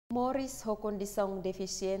Morris ho condição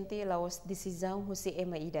deficiente laos decisão husi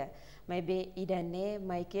ema ida, mas be ida ne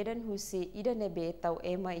mai kedan husi ida ne be tau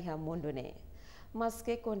ema iha mundo ne. Mas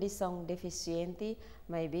que condição deficiente,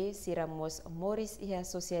 mas be siramos Morris iha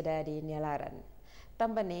sociedade nelaran.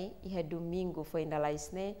 Tambane iha domingo foi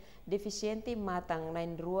indalaisne deficiente matang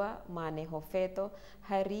nain rua mane ho feto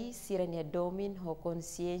hari siranya domin ho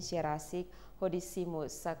consciência rasik ho di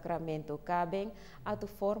Simu Sakramentu Kaben atau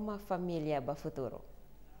forma família ba futuro.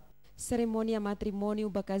 Ceremonia matrimônio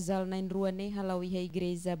ba casal nain rua ne halau iha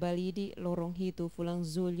igreja balidi lorong hitu fulang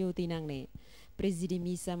zulyo tinang ne. Presidi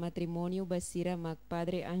misa matrimônio basira mak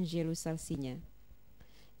Padre Angelo Salsinya.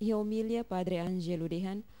 Iha homilia Padre Angelo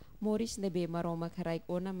dehan Morris nebe maromak haraik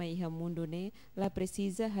ona mai iha mundo ne la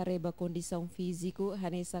precisa hareba condição físico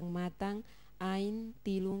hanesang matang ain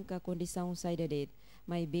tilung ka condição saidadet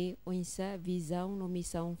mai be oinsa visão no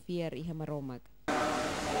missão fier iha maromak.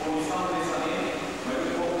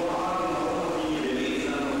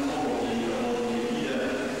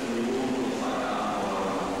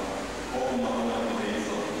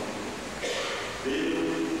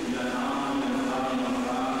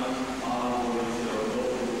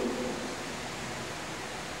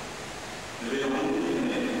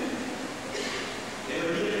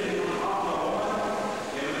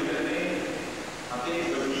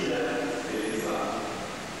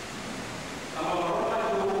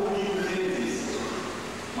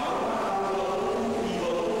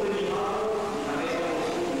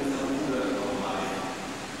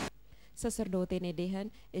 Sacerdote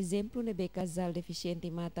nedehan exemplo nebe casal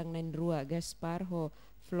deficiente matang nain rua Gaspar ho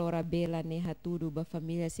Flora Bela ne hatudu ba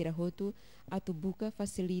família sirahotu atu buka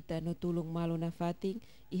facilita no tulung malu na fating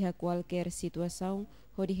iha qualquer situação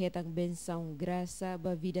ho dihetang benção graça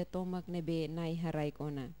ba vida tomak nebe nai harai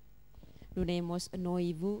kona. Lunemos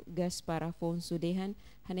noivo Gaspar Afonso dehan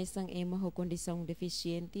hanesang ema ho condição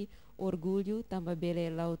deficiente orgulho tamba bele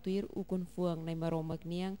lautuir ukon fuang nai maromak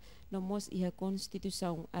niang nomos iha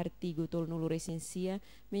konstituição artigo tol nulo resensia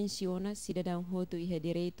menciona cidadão hotu iha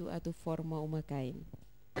direito atu forma umakain.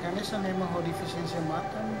 Kanesa ema ho defisiensia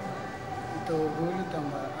Matan itu orgulho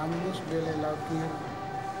tamba amnos bele lautuir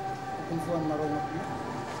ukon fuang maromak niang.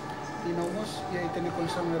 Inomos ia itani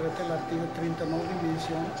konsang retel artigo 39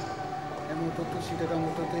 menciona Mututu cidadão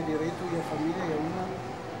mututu direito e a família e uma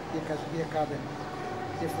e a Kaben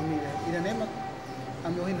e a família. E daí mak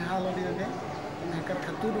amo hinhalo di daí, nakar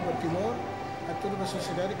katudo bertimor, katudo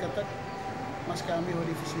bersosiedade katak, mas kami ho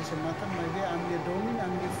defisiensia Matan, mas dia ambil domin,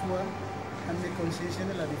 ambil fuan, ambil consciência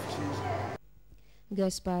la defisiensia.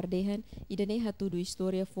 Gaspar dehan idane hatudu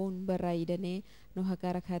historia phone barai idane no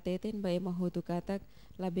hakarak hateten ba ema hotu katak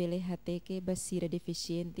labele hateke basira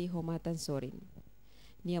deficiente ho Matan sorin.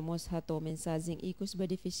 Niamos hato mensagem ikus ba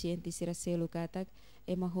deficiente sira selu katak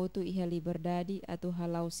ema hotu iha liberdade atau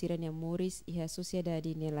halau siranya Morris iha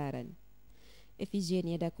sociedade nelaran.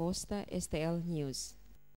 Defisiensia da Costa, STL News.